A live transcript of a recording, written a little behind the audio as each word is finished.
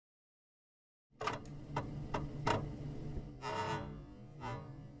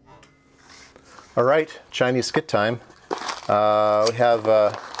All right, Chinese skit time. We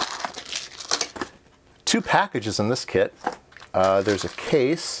have 2 packages in this kit. There's a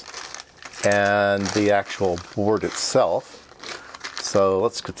case and the actual board itself. So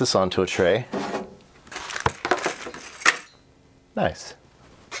let's get this onto a tray. Nice.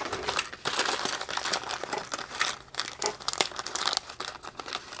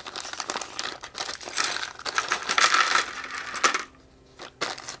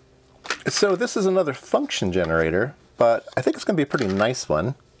 So this is another function generator, but I think it's going to be a pretty nice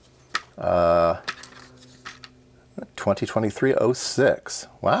one. 2023-06.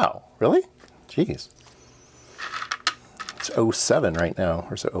 Wow, really? Jeez. It's 07 right now,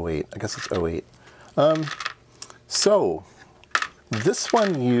 or is it 08? I guess it's 08. So this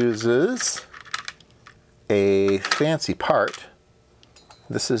one uses a fancy part.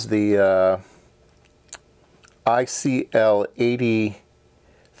 This is the ICL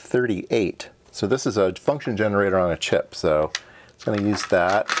 8038. So this is a function generator on a chip. So it's going to use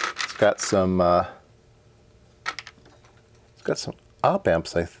that. It's got some op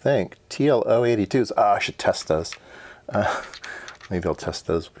amps, I think. TL082s. I should test those. Maybe I'll test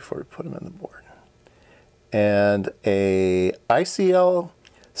those before we put them in the board. And a ICL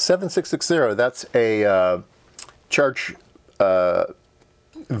 7660. That's a charge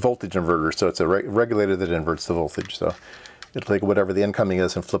voltage inverter. So it's a regulator that inverts the voltage. So it'll take whatever the incoming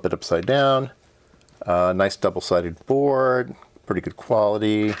is and flip it upside down. Nice double-sided board, pretty good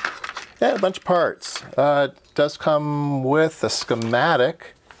quality. Yeah, a bunch of parts. It does come with a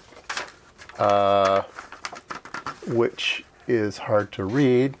schematic, which is hard to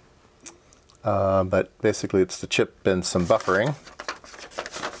read, but basically it's the chip and some buffering.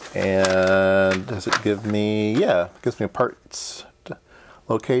 And does it give me, yeah, it gives me a parts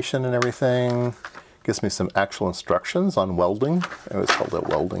location and everything. Gives me some actual instructions on welding. I always called it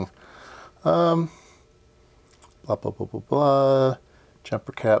welding. Blah, blah, blah, blah, blah.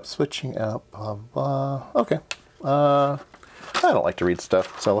 Jumper cap, switching out, blah, blah. Okay. I don't like to read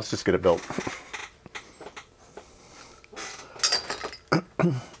stuff, so let's just get it built.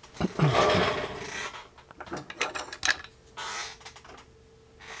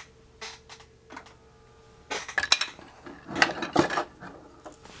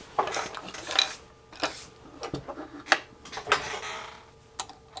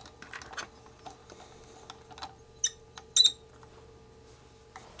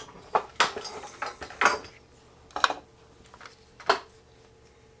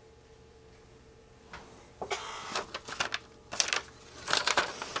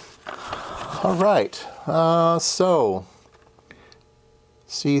 All right, so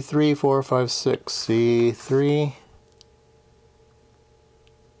C3, 4, 5, 6, C3,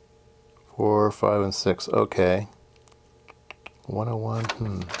 4, 5, and 6, okay.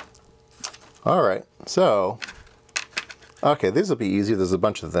 101, All right, so, okay, these will be easy. There's a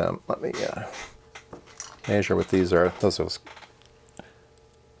bunch of them. Let me measure what these are. Those are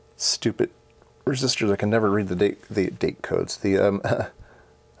stupid resistors. I can never read the date codes. The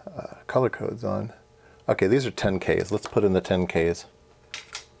color codes on. Okay, these are 10Ks. Let's put in the 10Ks.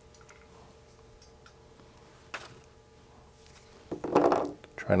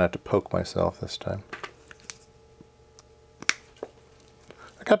 Try not to poke myself this time.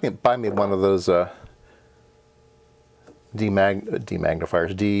 I got to buy me one of those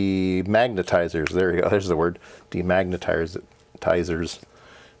demagnetizers. There you go. There's the word. Demagnetizers.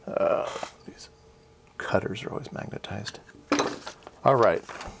 These cutters are always magnetized. All right.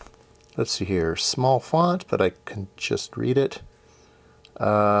 Let's see here. Small font, but I can just read it.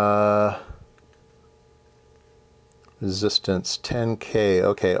 Resistance 10K.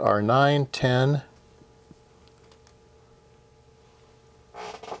 Okay, R9, 10.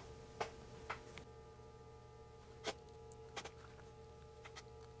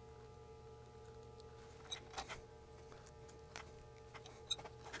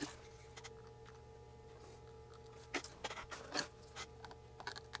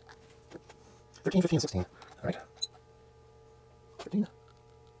 $13, $15, $16. All right. 13.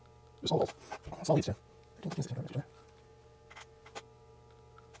 Just hold. That's all these two. 13, 15, 16.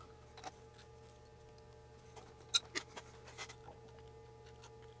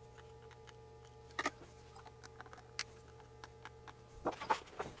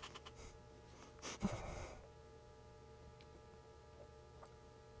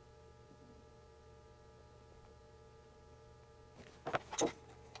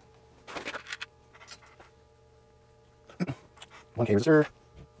 One K resistor.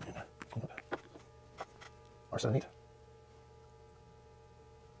 R78.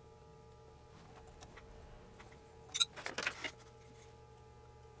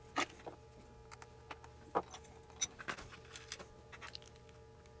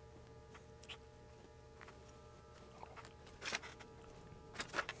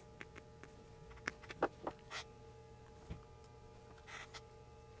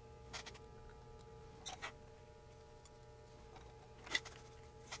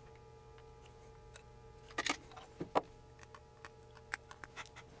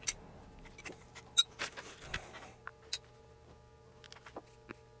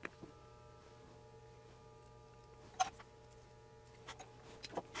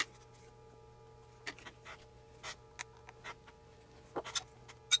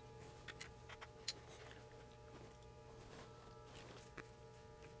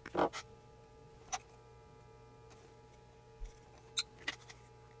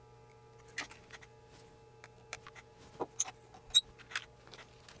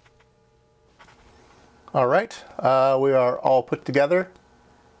 All right, we are all put together,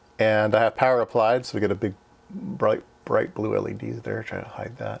 and I have power applied, so we get a big bright blue LEDs there. Try to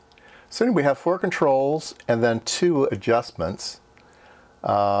hide that. So anyway, we have 4 controls and then 2 adjustments.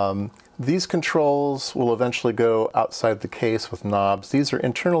 These controls will eventually go outside the case with knobs. These are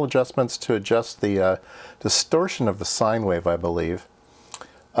internal adjustments to adjust the distortion of the sine wave, I believe.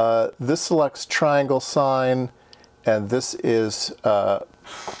 This selects triangle sine, and this is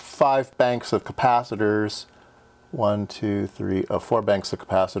 5 banks of capacitors, 4 banks of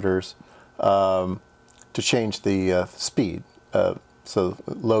capacitors to change the speed. So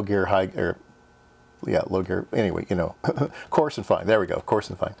low gear, high gear. Yeah, low gear, anyway, you know, coarse and fine. There we go, coarse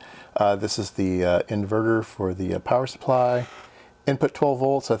and fine. This is the inverter for the power supply. Input 12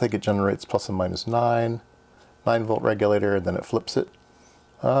 volts, I think it generates plus and minus 9. 9-volt regulator, and then it flips it.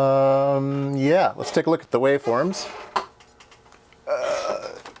 Yeah, let's take a look at the waveforms.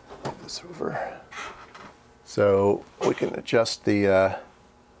 Move this over. So we can adjust the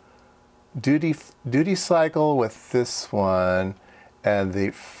duty cycle with this one, and the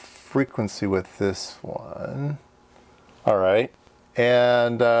frequency with this one. All right,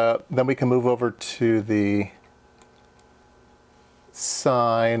 and then we can move over to the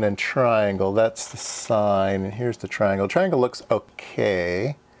sine and triangle. That's the sine, and here's the triangle. Triangle looks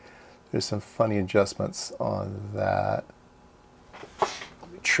okay. There's some funny adjustments on that.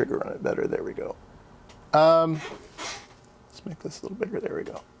 Let me trigger on it better. There we go. Let's make this a little bigger. There we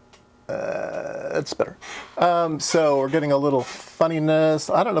go. That's better. So we're getting a little funniness.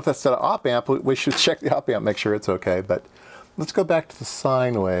 I don't know if that's the op amp. We should check the op amp, make sure it's okay. But let's go back to the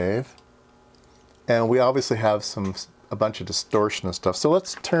sine wave. And we obviously have a bunch of distortion and stuff. So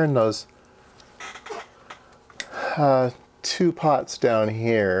let's turn those 2 pots down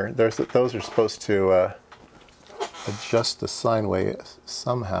here. Those are supposed to adjust the sine wave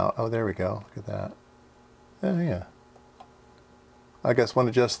somehow. Oh, there we go. Look at that. Oh, yeah. I guess one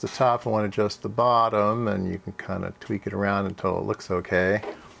adjusts the top and one adjusts the bottom, and you can kind of tweak it around until it looks okay.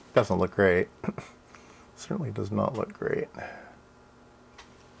 Doesn't look great. Certainly does not look great.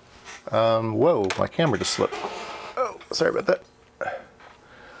 Whoa, my camera just slipped. Oh, sorry about that.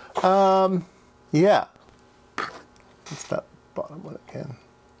 Yeah. Let's that bottom one again.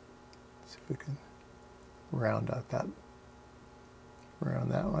 See if we can round that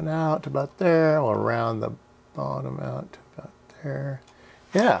one out to about there. We'll round the bottom out to about there.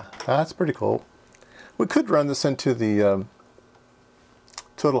 Yeah, that's pretty cool. We could run this into the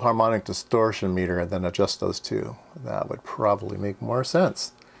total harmonic distortion meter and then adjust those two. That would probably make more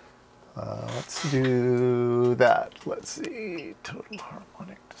sense. Let's do that. Let's see, total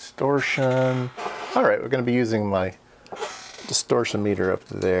harmonic distortion. All right, we're going to be using my distortion meter up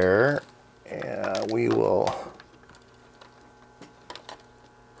there, and we will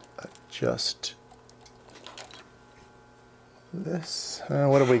adjust this.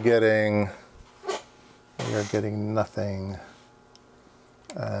 What are we getting? We are getting nothing.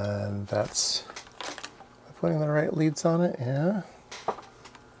 And that's, am I putting the right leads on it? Yeah.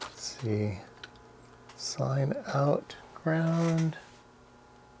 Let's see. Sine out, ground.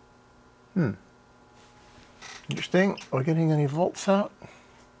 Interesting. Are we getting any volts out?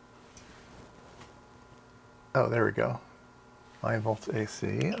 Oh, there we go. 9 volts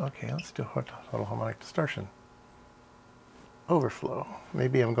AC. Okay, let's do total harmonic distortion. Overflow.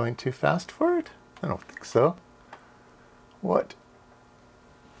 Maybe I'm going too fast for it? I don't think so. What?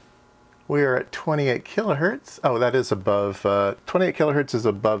 We are at 28 kilohertz. Oh, that is above, 28 kilohertz is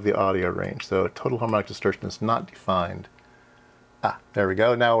above the audio range, so total harmonic distortion is not defined. Ah, there we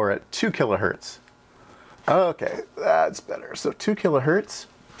go. Now we're at 2 kilohertz. Okay, that's better. So 2 kilohertz,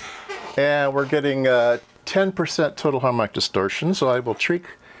 and we're getting 10% total harmonic distortion, so I will tweak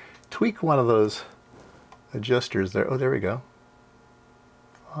one of those adjusters there. Oh, there we go.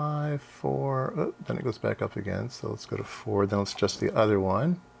 5, 4, oh, then it goes back up again, so let's go to 4, then let's adjust the other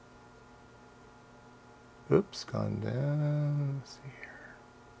one. Oops, gone down. Let's see here.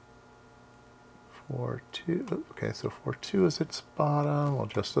 4, 2. Okay, so 4, 2 is its bottom. We'll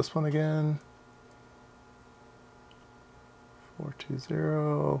adjust this one again.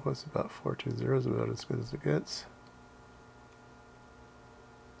 420. What's about 420? Is about as good as it gets.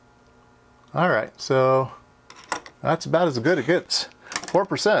 All right, so that's about as good as it gets.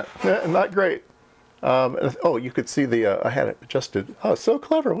 4%. Not great. Oh, you could see the, I had it adjusted. Oh, so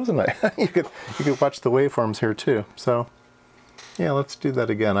clever, wasn't I? you could watch the waveforms here too. So, yeah, let's do that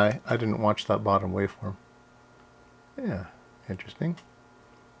again. I didn't watch that bottom waveform. Yeah, interesting.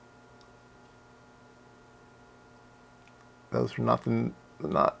 Those are not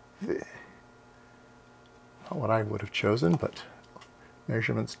what I would have chosen, but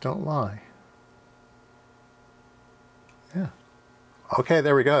measurements don't lie. Yeah. Okay,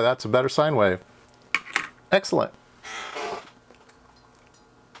 there we go. That's a better sine wave. Excellent.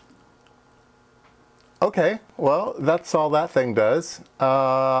 Okay, well, that's all that thing does.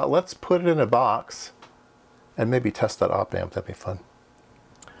 Let's put it in a box and maybe test that op amp. That'd be fun.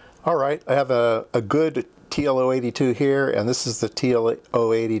 All right, I have a good TL082 here, and this is the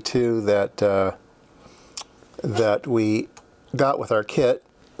TL082 that we got with our kit.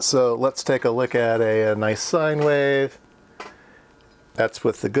 So let's take a look at a nice sine wave. That's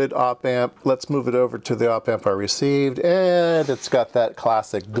with the good op amp. Let's move it over to the op amp I received, and it's got that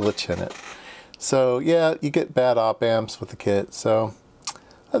classic glitch in it. So yeah, you get bad op amps with the kit, so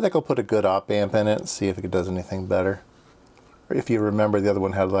I think I'll put a good op amp in it and see if it does anything better. Or if you remember, the other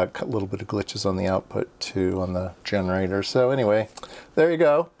one had like a little bit of glitches on the output too, on the generator. So anyway, there you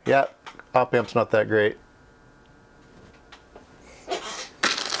go. Yeah, op amp's not that great.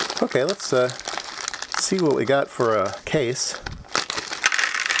 Okay, let's see what we got for a case.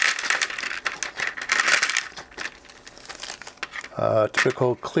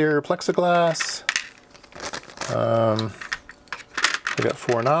 Typical clear plexiglass. We got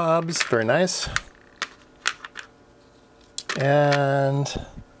 4 knobs, very nice. And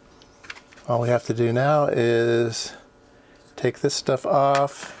all we have to do now is take this stuff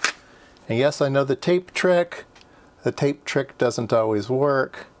off. And yes, I know the tape trick. The tape trick doesn't always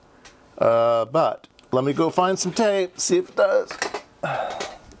work. But let me go find some tape, see if it does.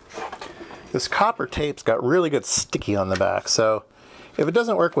 This copper tape's got really good sticky on the back, so if it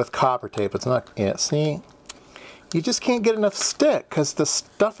doesn't work with copper tape, it's not, yeah, see? You just can't get enough stick because the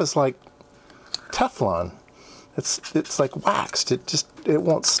stuff is like Teflon. It's like waxed, it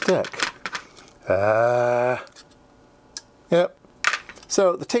won't stick. Yep.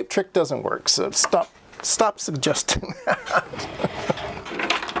 So the tape trick doesn't work, so stop suggesting that.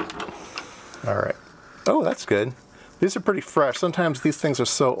 All right. Oh, that's good. These are pretty fresh. Sometimes these things are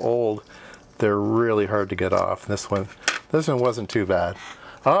so old, they're really hard to get off. This one wasn't too bad.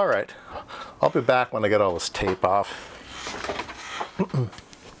 All right. I'll be back when I get all this tape off. All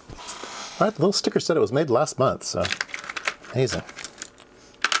right, the little sticker said it was made last month, so amazing.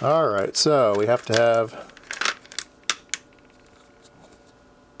 All right, so we have to have,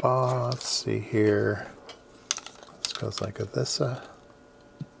 let's see here. This goes like this.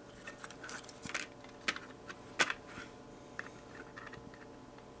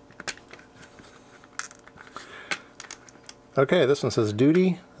 Okay, this one says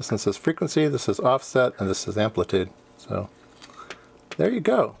duty, this one says frequency, this is offset, and this is amplitude. So there you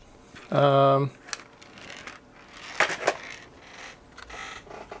go. Yeah,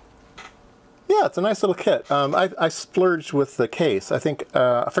 it's a nice little kit. I splurged with the case. I think,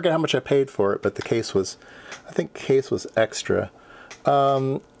 I forget how much I paid for it, but the case was, I think case was extra.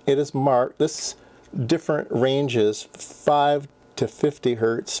 It is marked, this different ranges, 5 to 50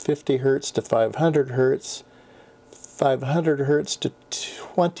 hertz, 50 hertz to 500 hertz, 500 hertz to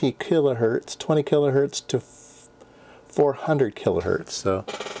 20 kilohertz, 20 kilohertz to 400 kilohertz. So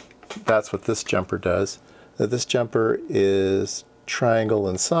that's what this jumper does. This jumper is triangle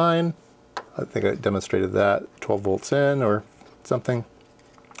and sine. I think I demonstrated that. 12 volts in or something.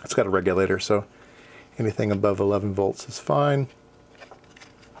 It's got a regulator, so anything above 11 volts is fine.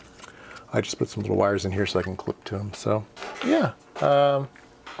 I just put some little wires in here so I can clip to them. So yeah.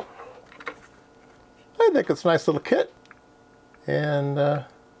 I think it's a nice little kit, and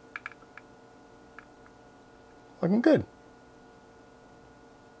looking good.